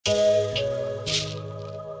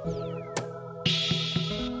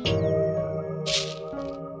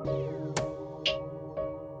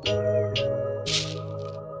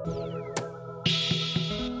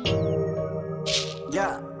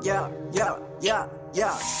Yeah.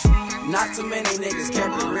 Not too many niggas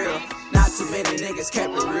kept it real. Not too many niggas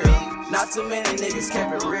kept it real. Not too many niggas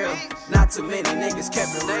kept it real. Not too many niggas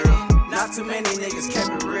kept it real. Not too many niggas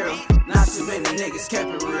kept it real. Not too many niggas kept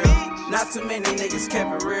it real. Not too many niggas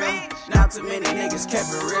kept it real. Not too many niggas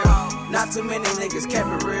kept it real. Not too many niggas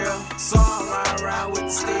kept it real. So I'm riding around with the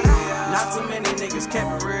steel. Not too many niggas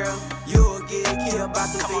kept it real. You'll get killed by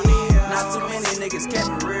the beat. Not too many niggas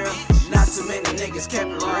kept it real. Not too many niggas kept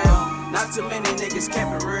it real. Not too many niggas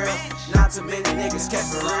kept it real. Not too many niggas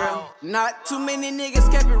kept it real. Not too many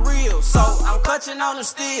niggas kept it real. So I'm clutching on the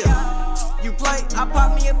steel. You play, I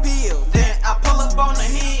pop me a pill. Then I pull up on the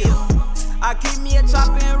hill. I keep me a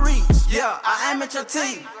chopper and reach. Yeah, I aim at your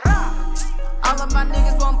teeth. All of my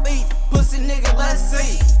niggas want beef. Pussy nigga, let's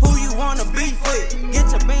see who you wanna beef with.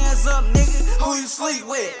 Get your bands up, nigga. Who you sleep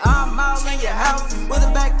with? I'm all in your house with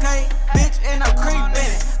a back cake, bitch, and I'm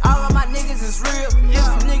creepin'. All of my niggas is real. Get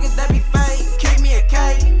some niggas that be fake. Kick me a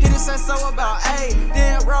K. Hit it, say so about A.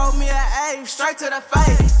 Then roll me a A straight to the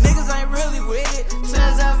face. Niggas ain't really with it. Send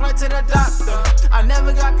his ass right to the doctor. I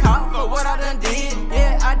never got caught for what I done did.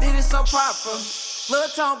 Yeah, I did it so proper. Lil'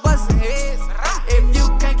 Tone bustin' heads. If you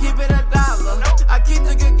can't keep it $1, I keep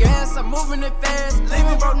the good gas. I'm moving it fast,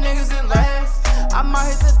 leaving broke niggas in last. I might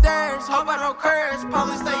hit the dash, hope I don't curse.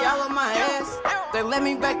 Police stay all on my ass. They let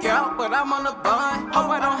me back out, but I'm on the bun.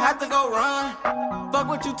 Hope I don't have to go run. Fuck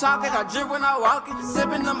what you talking, I drip when I walkin'.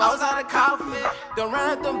 Sippin' them O's out of coffee. Don't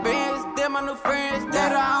run up them bands, they're my new friends. They're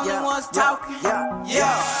the only ones talking.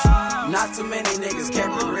 Yeah. Not too many niggas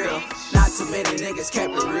kept it real. Not too many niggas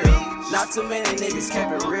kept it real. Not too many niggas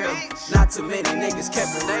kept it real. Not too many niggas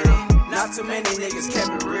kept it real. Not too many niggas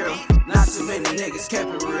kept it real. Not too many niggas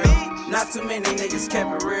kept it real. Not too many niggas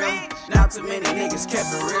kept it real. Not too many niggas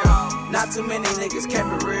kept it real. Not too many niggas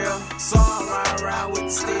kept it real. So I'm riding around with the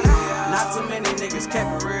steel. Not too many niggas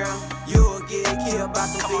kept it real. You'll get killed by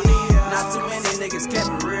the beat. Not too many niggas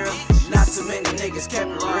kept it real. Not too many niggas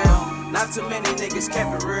kept it real. Not too many niggas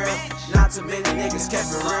kept it real. Not too many niggas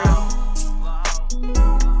kept it real.